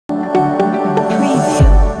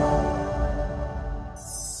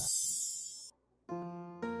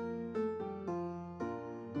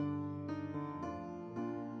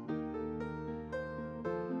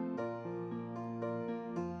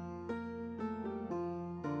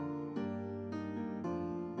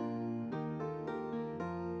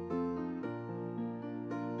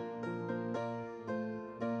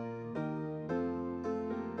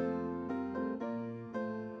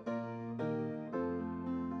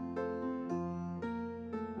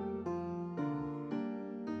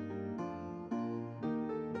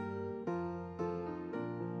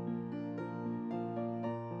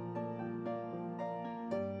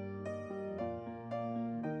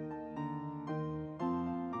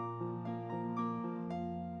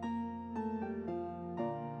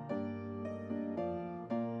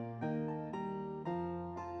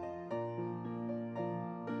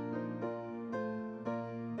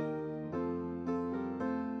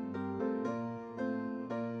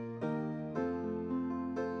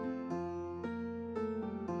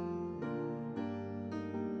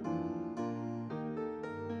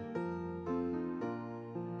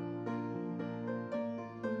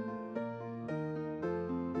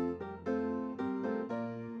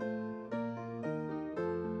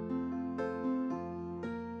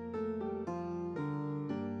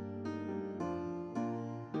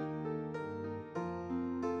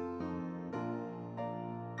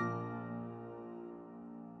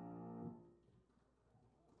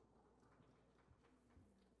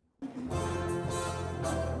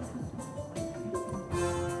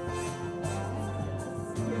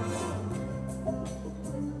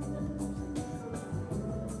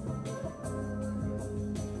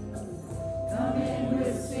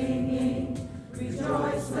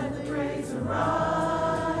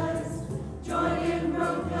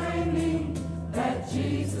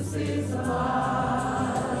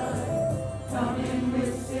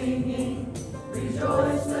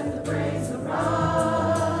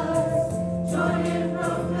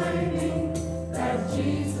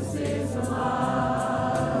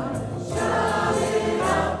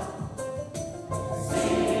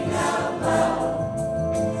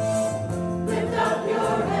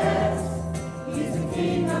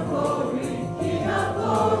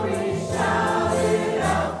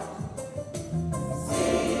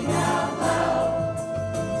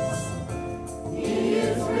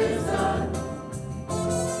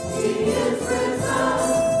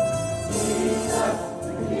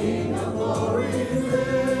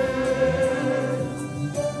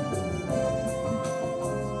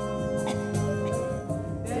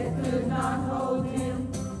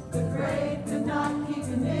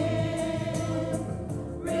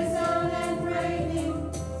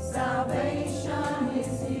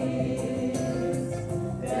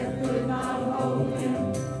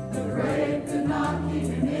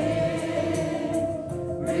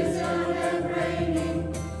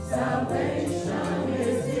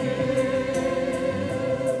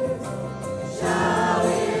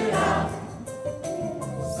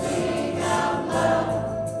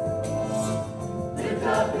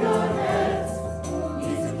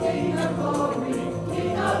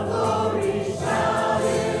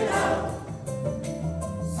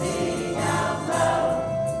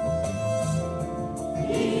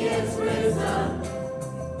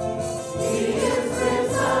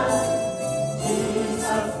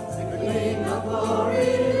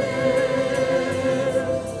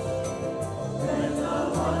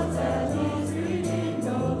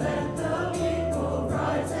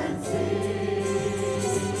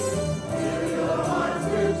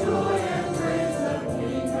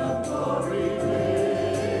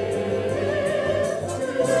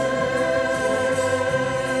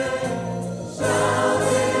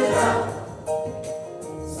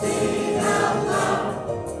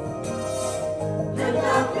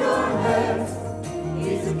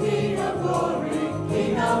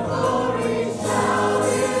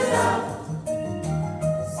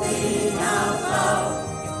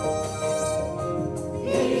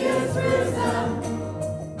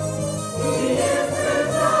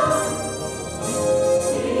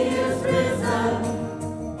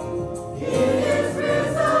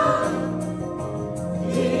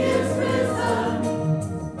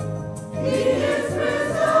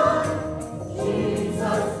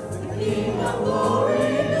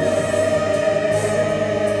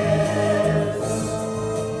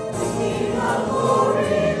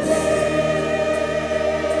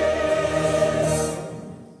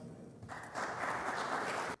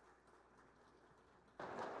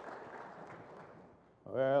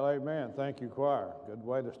Thank you, choir. Good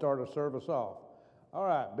way to start a service off. All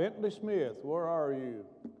right, Bentley Smith, where are you?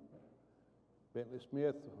 Bentley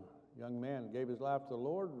Smith, young man, gave his life to the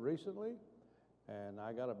Lord recently, and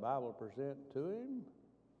I got a Bible to present to him,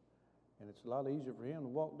 and it's a lot easier for him to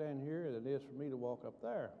walk down here than it is for me to walk up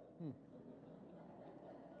there.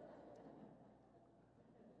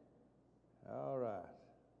 All right.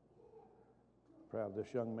 Proud of this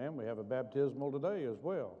young man. We have a baptismal today as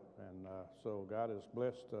well, and so God has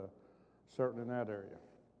blessed certainly in that area.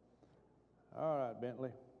 All right,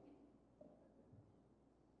 Bentley.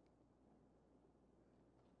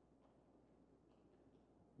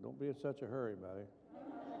 Don't be in such a hurry, buddy.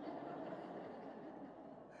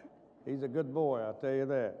 He's a good boy, I'll tell you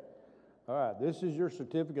that. All right, this is your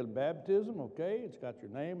certificate of baptism, okay? It's got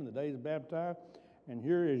your name and the days baptized, and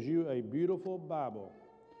here is you a beautiful Bible.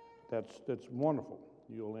 That's wonderful.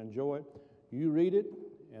 You'll enjoy it. You read it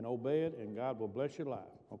and obey it, and God will bless your life,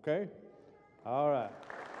 okay? All right.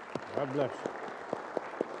 God bless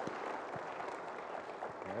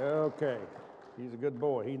you. Okay. He's a good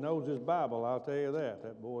boy. He knows his Bible, I'll tell you that.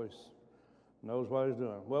 That boy knows what he's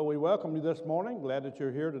doing. Well, we welcome you this morning. Glad that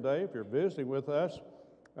you're here today. If you're visiting with us,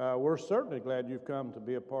 we're certainly glad you've come to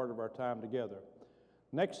be a part of our time together.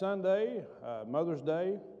 Next Sunday, Mother's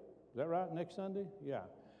Day. Is that right? Next Sunday? Yeah.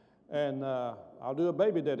 And I'll do a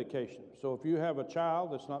baby dedication. So if you have a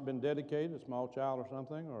child that's not been dedicated, a small child or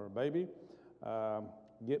something, or a baby,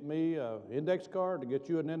 get me an index card, to get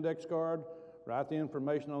you an index card, write the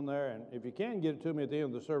information on there, and if you can, get it to me at the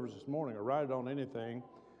end of the service this morning, or write it on anything,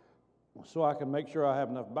 so I can make sure I have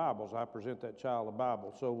enough Bibles. I present that child a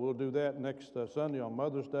Bible. So we'll do that next Sunday on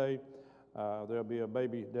Mother's Day. There'll be a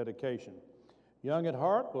baby dedication. Young at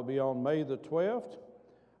Heart will be on May the 12th.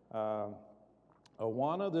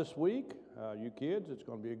 Awana this week. You kids, it's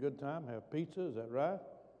going to be a good time. Have pizza, is that right?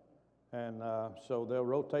 And so they'll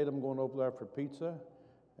rotate them going over there for pizza.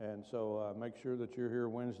 And so make sure that you're here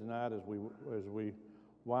Wednesday night as we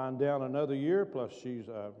wind down another year. Plus,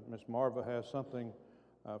 Miss Marva has something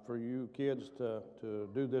for you kids to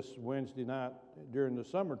do this Wednesday night during the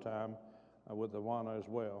summertime with Awana as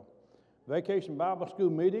well. Vacation Bible School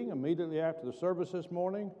meeting immediately after the service this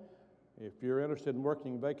morning. If you're interested in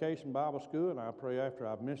working in Vacation Bible School, and I pray after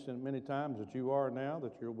I've mentioned it many times that you are now,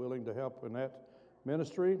 that you're willing to help in that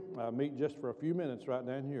ministry, meet just for a few minutes right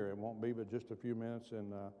down here. It won't be but just a few minutes,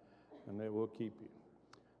 and they will keep you.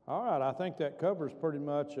 All right, I think that covers pretty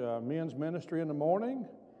much men's ministry in the morning,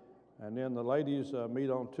 and then the ladies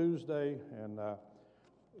meet on Tuesday. And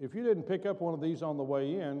if you didn't pick up one of these on the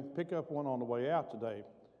way in, pick up one on the way out today.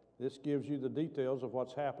 This gives you the details of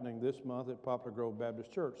what's happening this month at Poplar Grove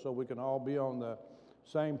Baptist Church, so we can all be on the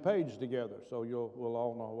same page together, so we'll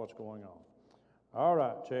all know what's going on. All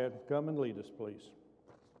right, Chad, come and lead us, please.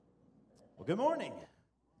 Well, good morning.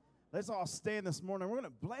 Let's all stand this morning. We're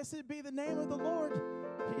going to blessed be the name of the Lord.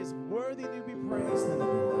 He is worthy to be praised and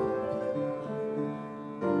adored.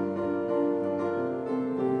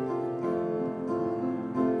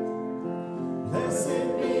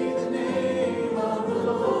 Blessed be the name of the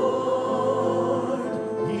Lord.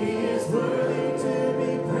 He is worthy to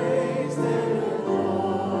be praised and adored.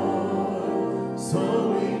 So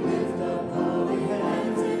we lift up holy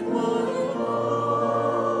hands in one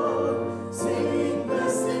accord, singing,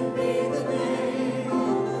 blessed be the name,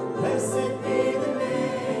 blessed be the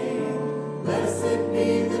name, blessed be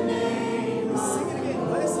the name. Sing it again.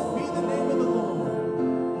 Blessed be the name of the Lord.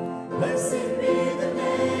 Blessed be the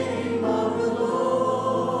name of the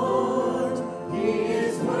Lord. He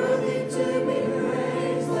is worthy to be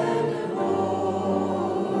praised and adored.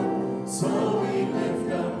 So we lift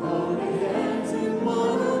up holy hands in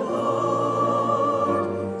one accord,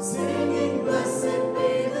 singing, blessed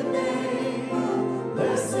be the name,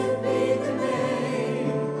 blessed be the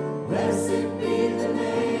name, blessed be the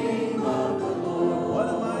name of the Lord. What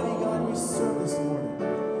a mighty God we serve this morning.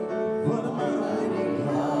 What a mighty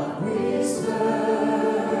God we serve.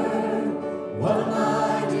 What a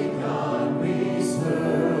mighty God we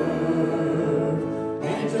serve.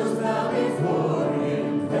 Angels bow before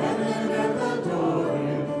him, heaven and earth adore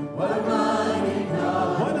him. What a mighty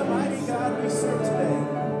God. What a mighty God we serve today.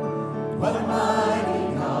 What a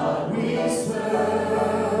mighty God we serve.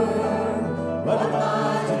 What a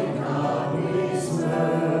mighty God we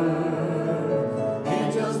serve.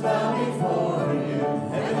 Angels bow before him,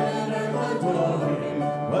 heaven and earth adore him.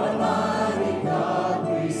 What a mighty God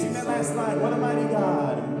we serve. Sing that last line. What a mighty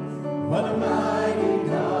God. What a mighty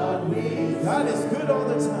God we serve. God is good all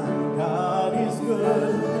the time. God is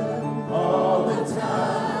good all the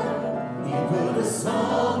time. He put a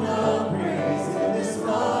song of praise in this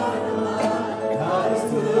heart of mine. God is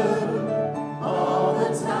good all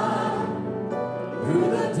the time.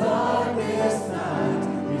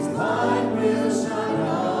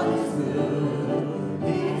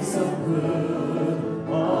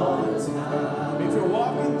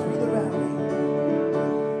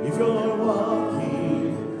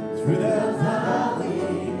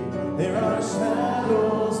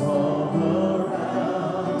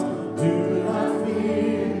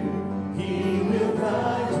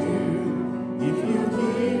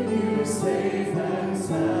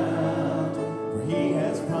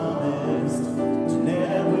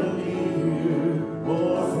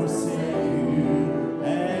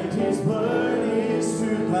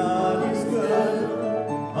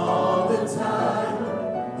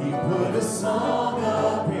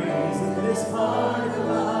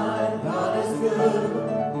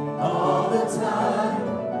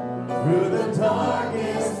 Through the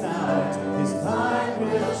darkest night, His light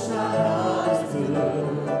will shine on us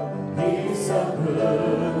good. He's so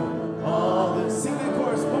good all the time. Sing that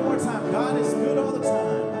chorus one more time. God is good all the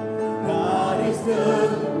time. God is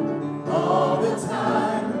good all the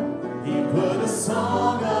time. He put a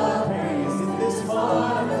song of praise in this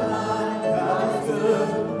heart of mine. God is good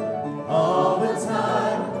all the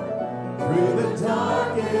time. Through the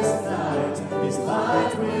darkest night, His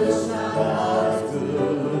light will shine. God is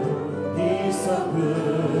good. He's so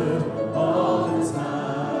good all the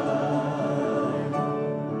time.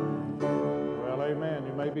 Well, amen.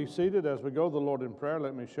 You may be seated. As we go to the Lord in prayer,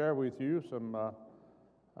 let me share with you some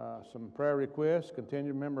prayer requests.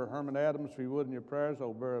 Continue to remember Herman Adams, if you would, in your prayers.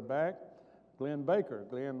 Over back. Glenn Baker.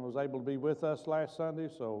 Glenn was able to be with us last Sunday,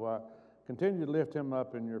 so continue to lift him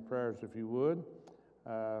up in your prayers, if you would.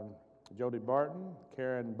 Jody Barton,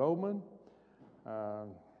 Karen Bowman,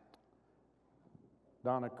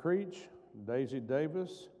 Donna Creech, Daisy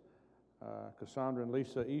Davis, Cassandra and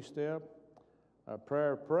Lisa Estep.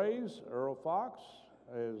 Prayer of praise, Earl Fox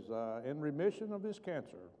is in remission of his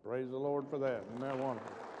cancer. Praise the Lord for that. Isn't that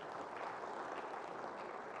wonderful?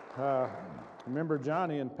 Remember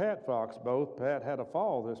Johnny and Pat Fox both. Pat had a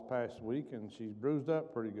fall this past week, and she's bruised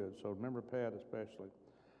up pretty good, so remember Pat especially.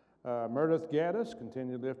 Meredith Gaddis,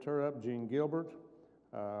 continue to lift her up. Jean Gilbert,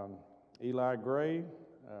 Eli Gray,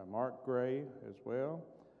 Mark Gray as well.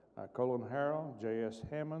 Colin Harrell, J.S.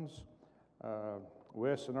 Hammonds,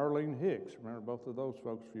 Wes and Earlene Hicks. Remember both of those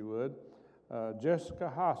folks if you would.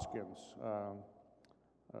 Jessica Hoskins,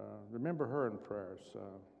 remember her in prayers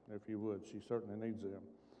if you would. She certainly needs them.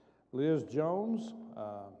 Liz Jones,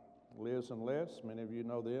 Liz and Les, many of you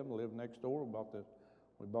know them, live next door. We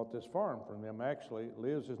bought this farm from them. Actually,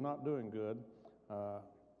 Liz is not doing good.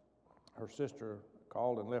 Her sister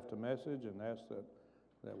called and left a message and asked that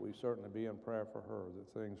we certainly be in prayer for her, that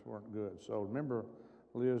things weren't good. So remember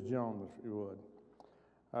Liz Jones, if you would.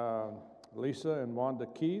 Lisa and Wanda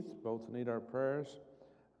Keith both need our prayers.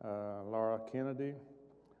 Laura Kennedy.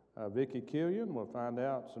 Vicki Killian, we'll find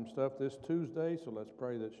out some stuff this Tuesday, so let's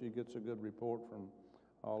pray that she gets a good report from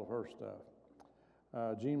all of her stuff.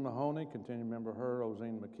 Jean Mahoney, continue to remember her.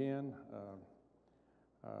 Rosine McKinn,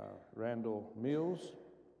 Randall Mills,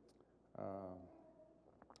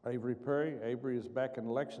 Avery Perry. Avery is back in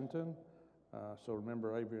Lexington, so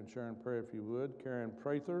remember Avery and Sharon prayer if you would. Karen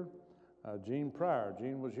Prather, Jean Pryor.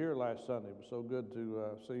 Jean was here last Sunday. It was so good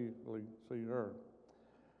to see her.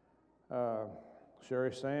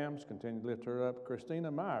 Sherry Sams, continue to lift her up.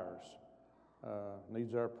 Christina Myers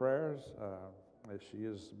needs our prayers as she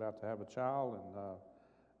is about to have a child,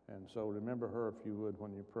 and so remember her if you would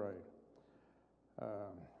when you pray.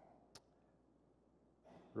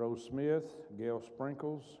 Rose Smith, Gail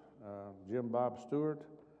Sprinkles, Jim Bob Stewart,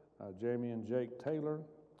 Jamie and Jake Taylor,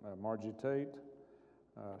 Margie Tate,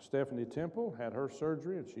 Stephanie Temple had her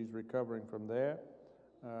surgery and she's recovering from that.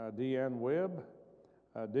 Deanne Webb,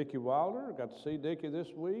 Dickie Wilder, got to see Dickie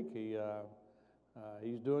this week.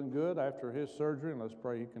 He's doing good after his surgery, and let's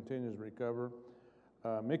pray he continues to recover.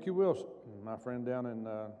 Mickey Wilson, my friend down in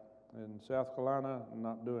South Carolina,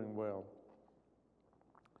 not doing well.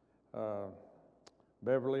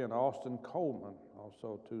 Beverly and Austin Coleman,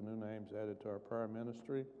 also two new names added to our prayer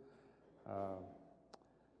ministry.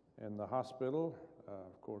 In the hospital,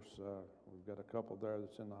 of course, we've got a couple there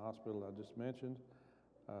that's in the hospital I just mentioned.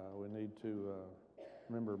 We need to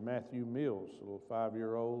remember Matthew Mills, a little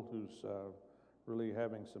 5-year-old who's really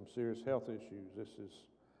having some serious health issues. This is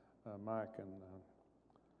Mike and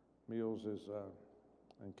Mills is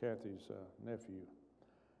and Kathy's nephew.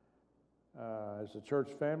 As a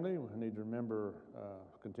church family, we need to remember,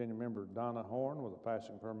 continue to remember Donna Horn with the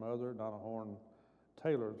passing of her mother. Donna Horn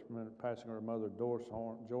Taylor, passing her mother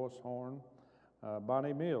Joyce Horn.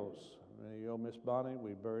 Bonnie Mills, you Miss Bonnie,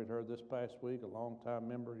 we buried her this past week, a longtime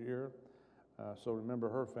member here. So remember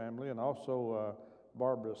her family, and also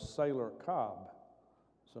Barbara Saylor Cobb.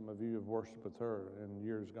 Some of you have worshiped with her in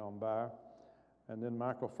years gone by. And then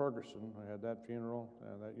Michael Ferguson, we had that funeral,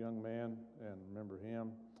 that young man, and remember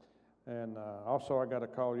him. And also I got a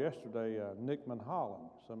call yesterday, Nick Holland.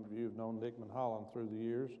 Some of you have known Nick Holland through the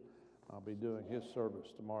years. I'll be doing his service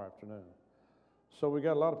tomorrow afternoon. So we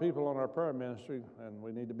got a lot of people on our prayer ministry, and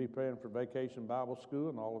we need to be praying for Vacation Bible School,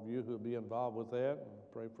 and all of you who will be involved with that,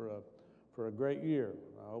 and pray for a great year.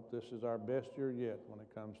 I hope this is our best year yet when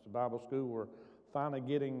it comes to Bible school. We're finally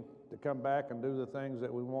getting to come back and do the things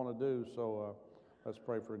that we want to do, so let's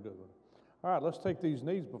pray for a good one. All right, let's take these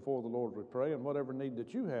needs before the Lord we pray, and whatever need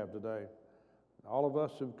that you have today. All of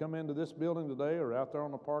us who've come into this building today or out there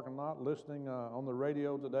on the parking lot listening on the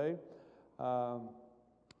radio today,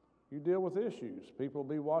 You deal with issues. People will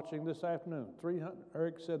be watching this afternoon.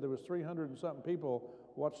 Eric said there was 300 and something people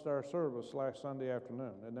watched our service last Sunday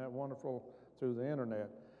afternoon. Isn't that wonderful, through the internet?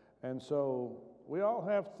 And so we all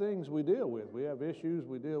have things we deal with. We have issues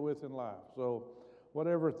we deal with in life. So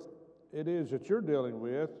whatever it is that you're dealing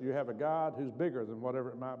with, you have a God who's bigger than whatever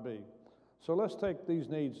it might be. So let's take these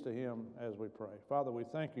needs to Him as we pray. Father, we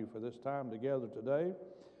thank you for this time together today.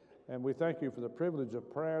 And we thank you for the privilege of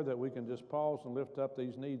prayer, that we can just pause and lift up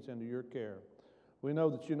these needs into your care. We know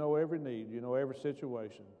that you know every need, you know every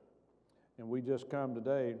situation. And we just come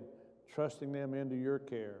today trusting them into your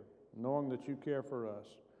care, knowing that you care for us.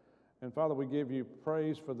 And Father, we give you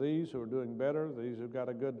praise for these who are doing better, these who've got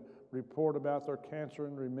a good report about their cancer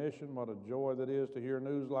in remission. What a joy that is to hear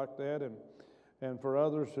news like that. And for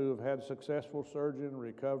others who have had successful surgery and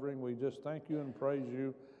recovering, we just thank you and praise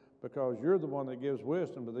you, because you're the one that gives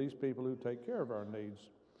wisdom to these people who take care of our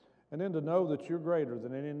needs. And then to know that you're greater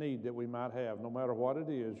than any need that we might have. No matter what it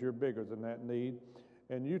is, you're bigger than that need.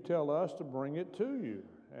 And you tell us to bring it to you.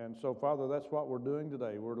 And so, Father, that's what we're doing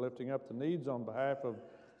today. We're lifting up the needs on behalf of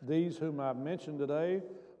these whom I've mentioned today,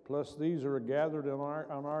 plus these who are gathered on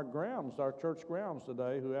our grounds, our church grounds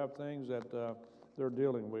today, who have things that they're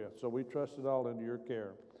dealing with. So we trust it all into your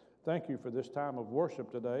care. Thank you for this time of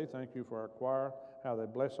worship today. Thank you for our choir, how they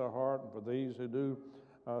bless our heart, and for these who do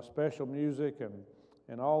special music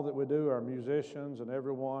and all that we do, our musicians and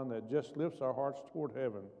everyone that just lifts our hearts toward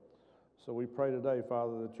heaven. So we pray today,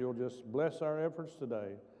 Father, that you'll just bless our efforts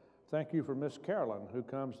today. Thank you for Miss Carolyn, who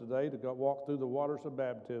comes today to go walk through the waters of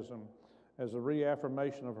baptism as a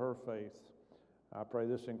reaffirmation of her faith. I pray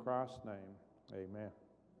this in Christ's name. Amen.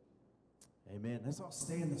 Amen. Let's all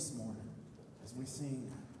stand this morning as we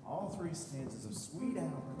sing all three stanzas of Sweet Hour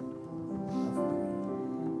of Prayer.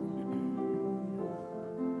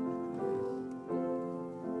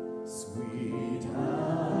 Sweet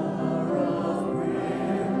hour of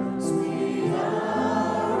prayer, sweet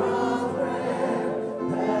hour of prayer,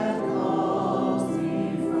 that calls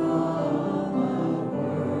me from a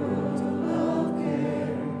world of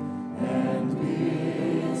care and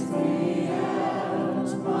bids me at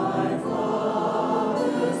my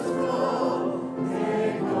Father's throne,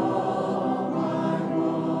 take all my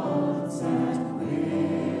wants and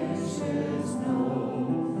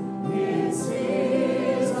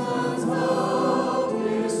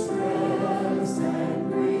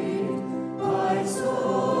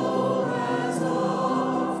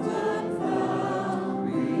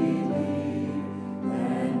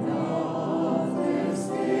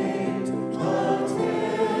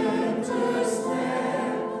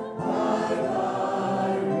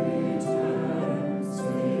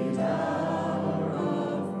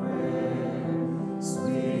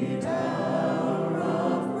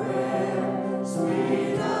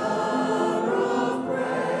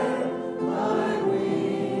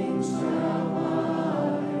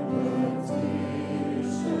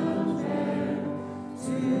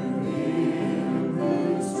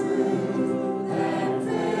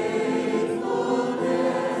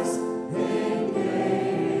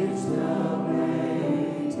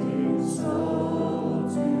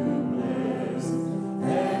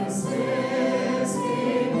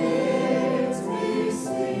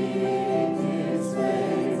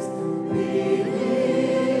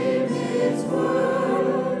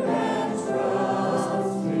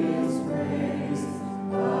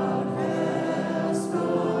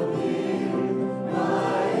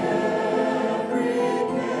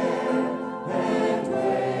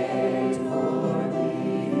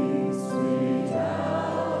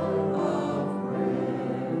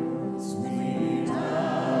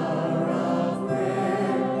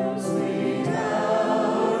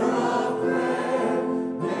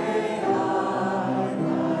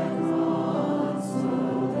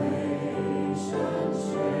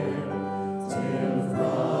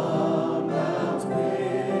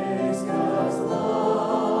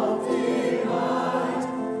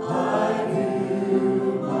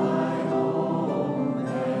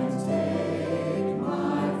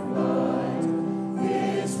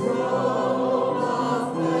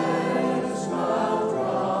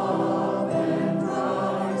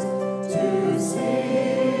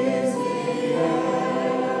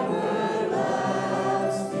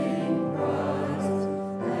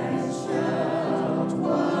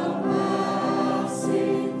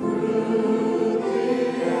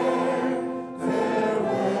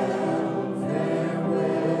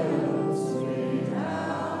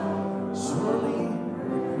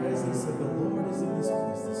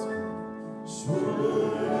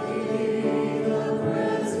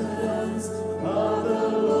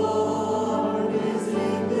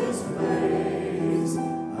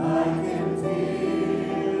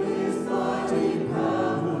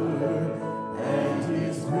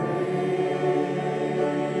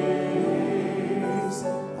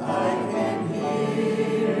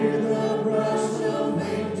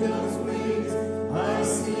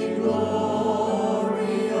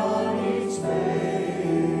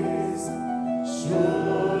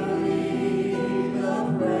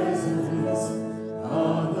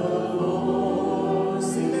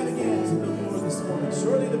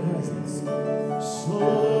presence.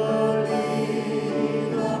 Surely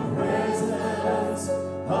the presence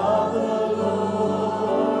of the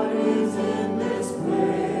Lord is in this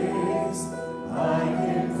place. I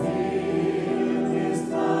can feel His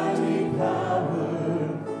mighty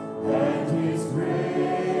power and His grace.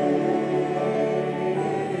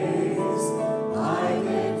 I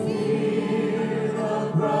can hear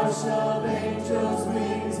the brush of angels'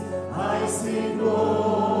 wings. I see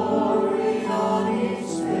glory on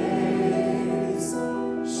each face.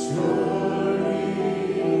 Surely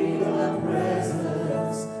the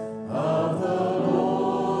presence of the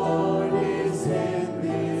Lord is in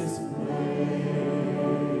this place.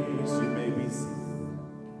 You may be seated.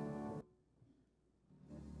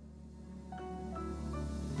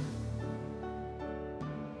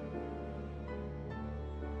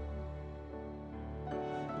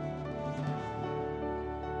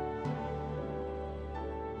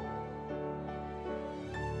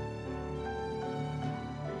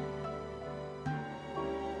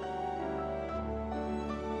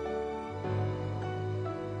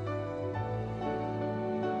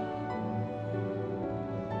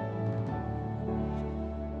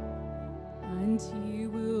 And He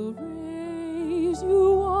will raise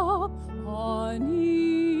you up on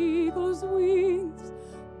eagle's wings,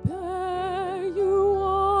 bear you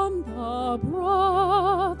on the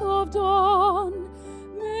breath of dawn,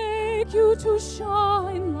 make you to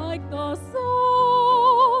shine like the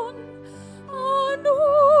sun, and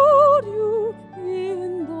hold you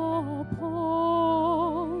in the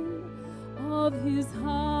palm of His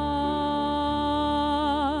hand.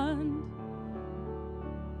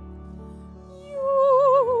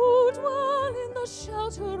 You dwell in the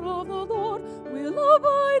shelter of the Lord, will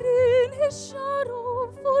abide in His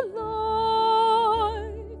shadow for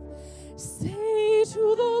life. Say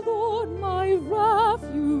to the Lord, my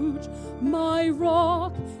refuge, my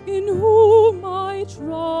rock, in whom I trust.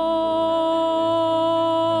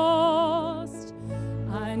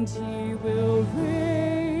 And He will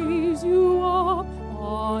raise you up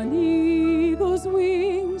on eagle's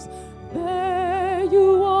wings, bear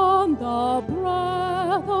you on the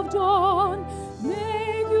breath of dawn,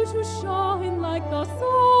 make you to shine like the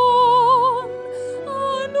sun,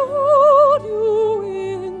 and hold you